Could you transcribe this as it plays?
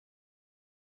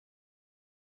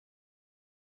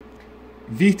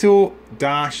Vito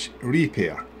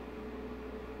Repair.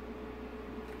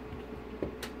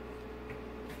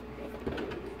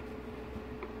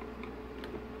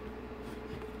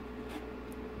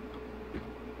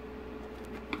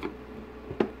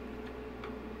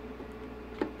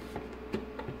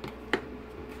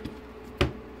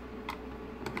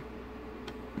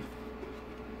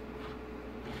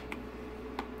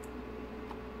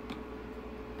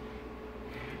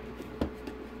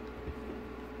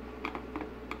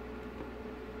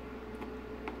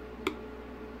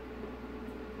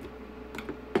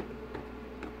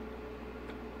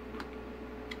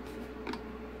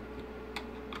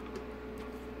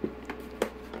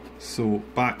 So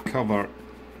back cover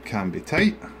can be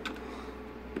tight.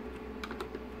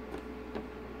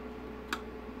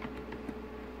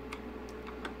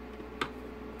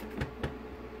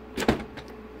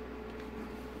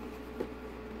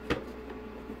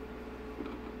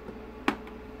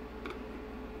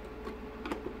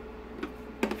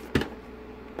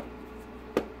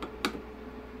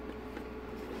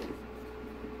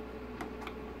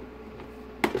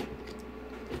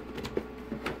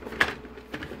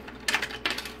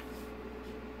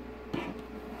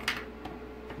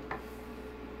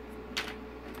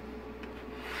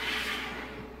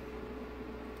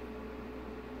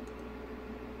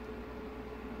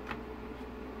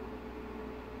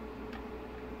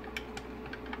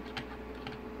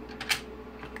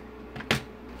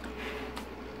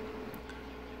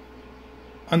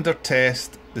 Under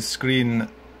test, the screen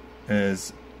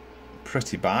is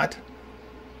pretty bad.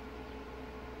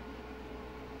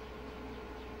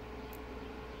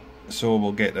 So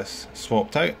we'll get this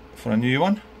swapped out for a new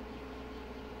one.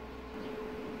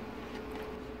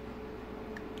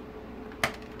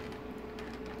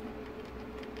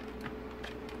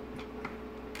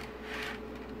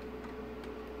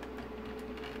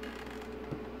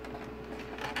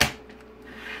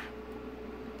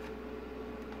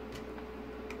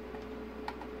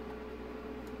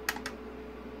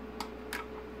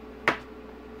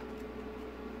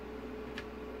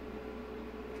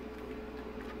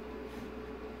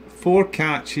 Four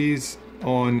catches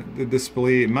on the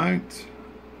display mount,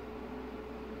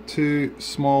 two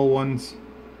small ones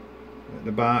at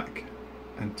the back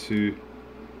and two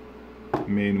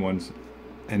main ones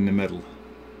in the middle.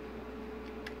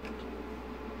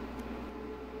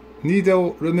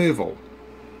 Needle removal.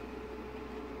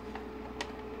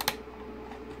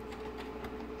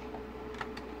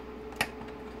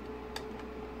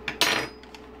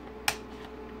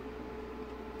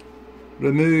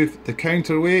 Remove the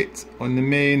counterweight on the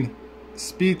main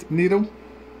speed needle.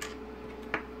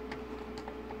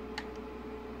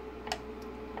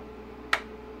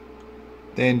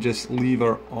 Then just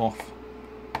lever off.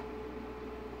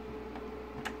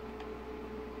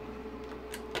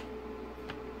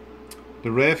 The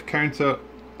rev counter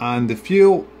and the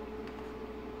fuel,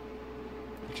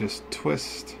 just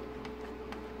twist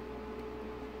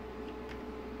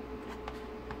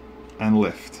and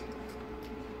lift.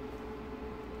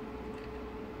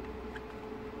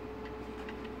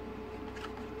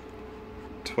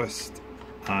 Twist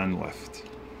and lift.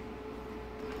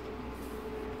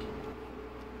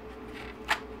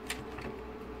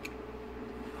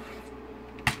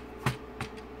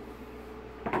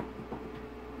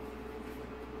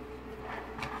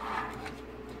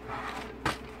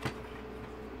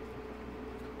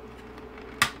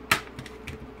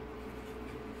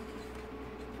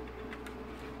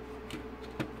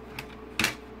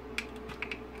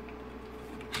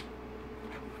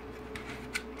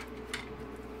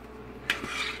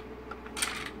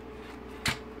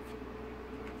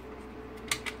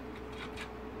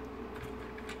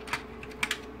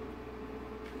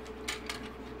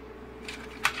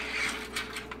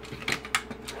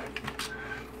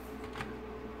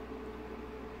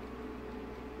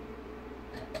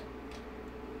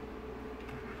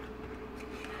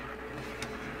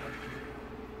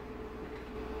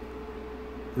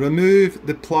 Remove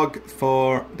the plug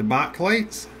for the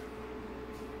backlights.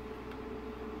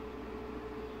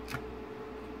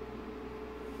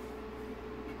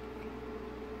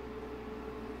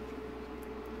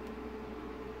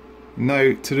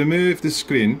 Now to remove the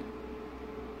screen,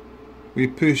 we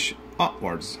push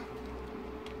upwards.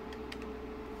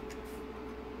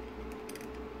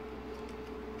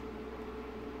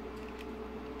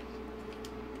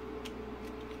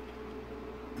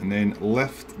 And then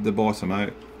lift the bottom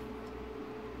out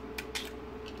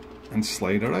and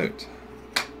slide her out.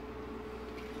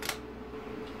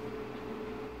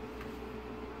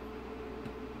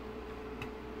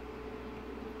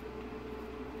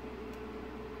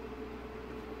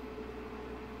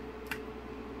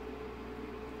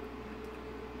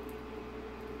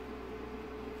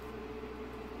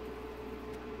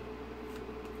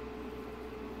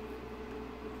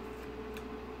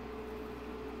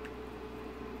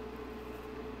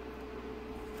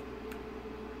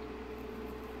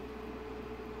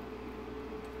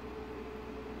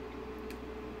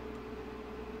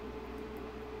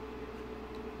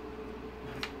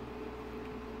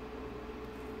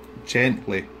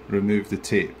 gently remove the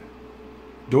tape.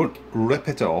 Don't rip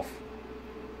it off,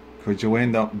 because you'll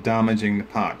end up damaging the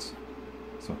pads.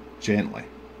 So gently.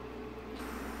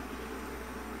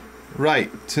 Right,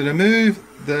 to remove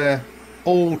the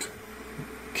old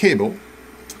cable,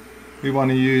 we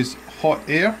want to use hot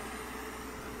air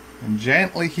and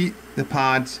gently heat the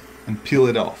pads and peel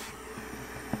it off.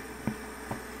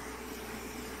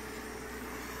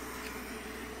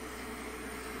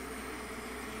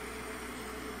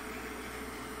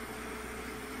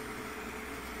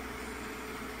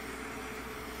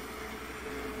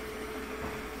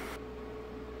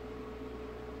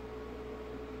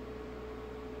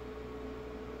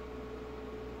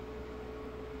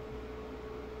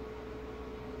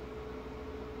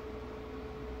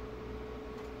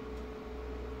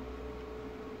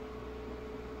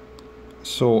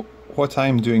 So what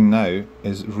I'm doing now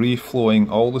is reflowing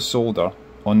all the solder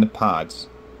on the pads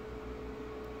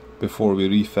before we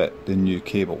refit the new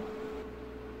cable.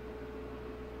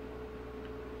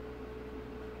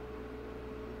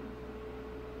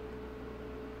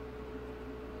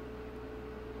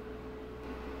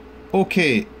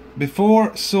 Okay,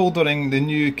 before soldering the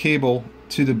new cable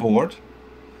to the board,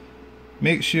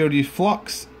 make sure you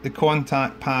flux the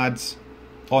contact pads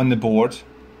on the board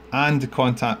and the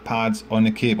contact pads on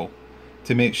the cable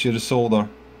to make sure the solder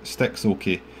sticks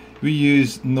okay. We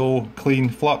use no clean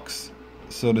flux,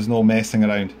 so there's no messing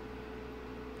around.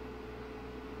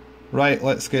 Right,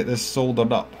 let's get this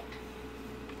soldered up.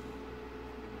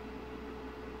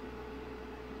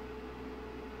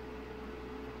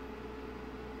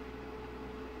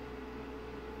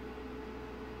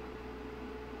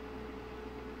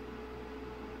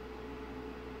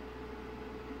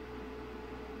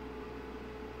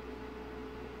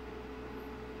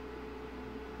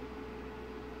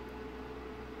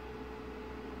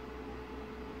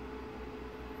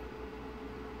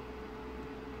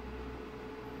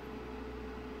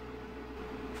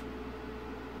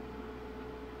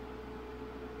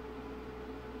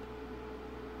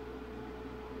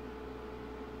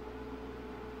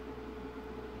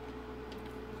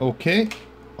 Okay,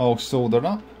 all soldered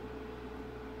up.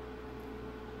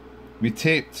 We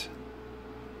taped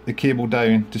the cable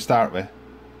down to start with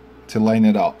to line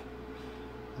it up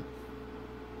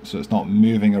so it's not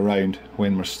moving around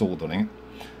when we're soldering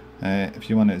it.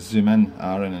 If you want to zoom in,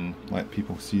 Aaron, and let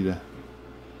people see the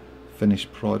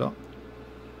finished product.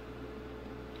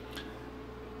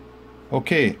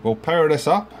 Okay, we'll power this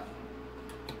up.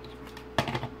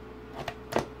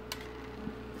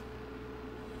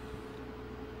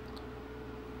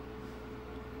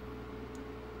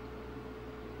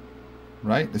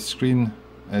 Right, the screen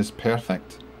is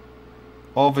perfect.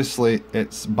 Obviously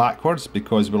it's backwards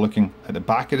because we're looking at the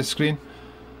back of the screen,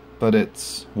 but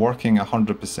it's working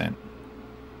 100%.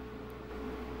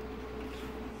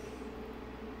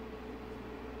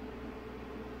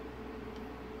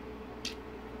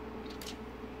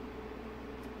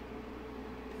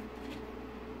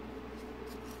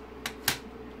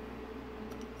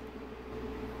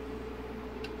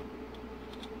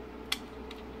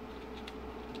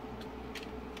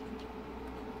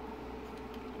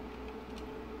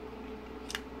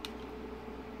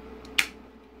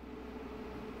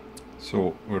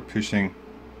 So we're pushing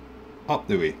up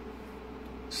the way.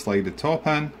 Slide the top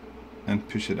in and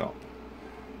push it up.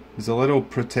 There's a little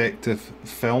protective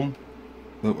film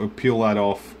that will peel that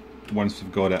off once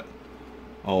we've got it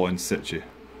all in situ.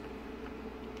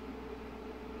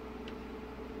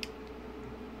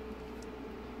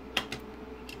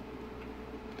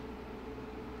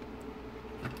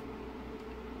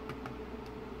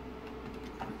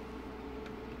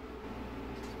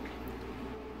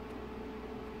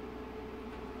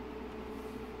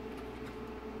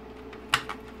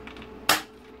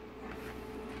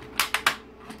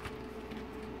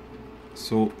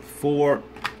 So 4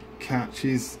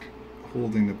 catches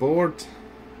holding the board.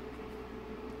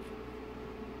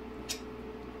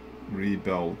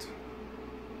 Rebuild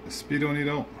the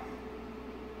speedometer.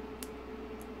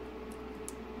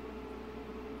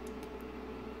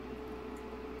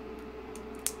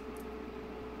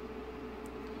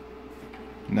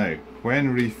 Now,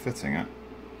 when refitting it,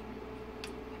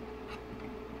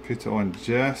 put it on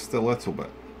just a little bit.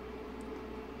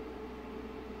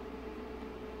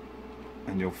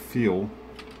 And you'll feel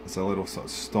there's a little sort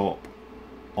of stop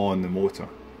on the motor.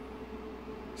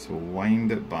 So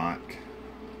wind it back,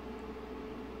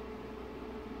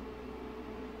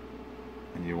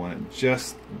 and you want it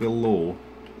just below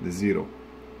the 0,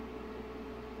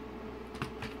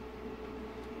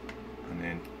 and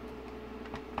then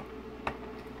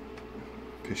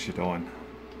push it on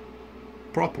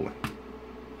properly.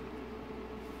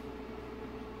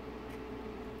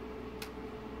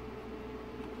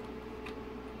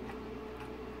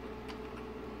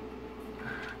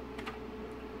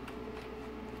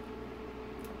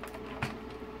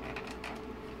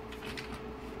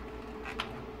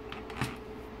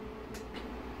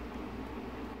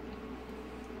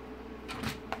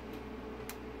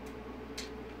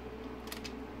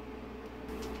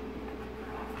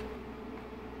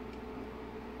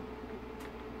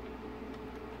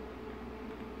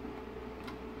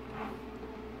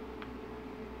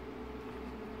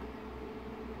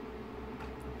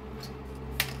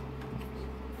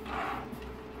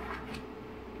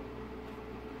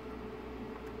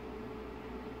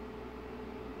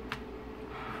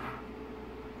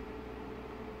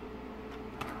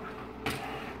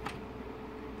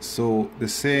 So the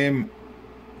same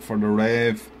for the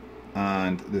rev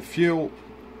and the fuel,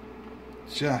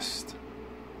 just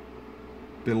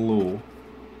below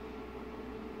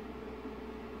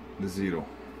the 0.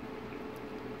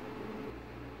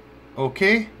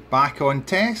 Okay, back on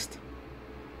test,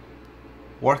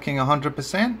 working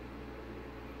 100%,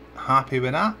 happy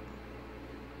with that.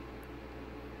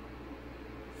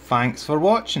 Thanks for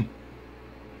watching.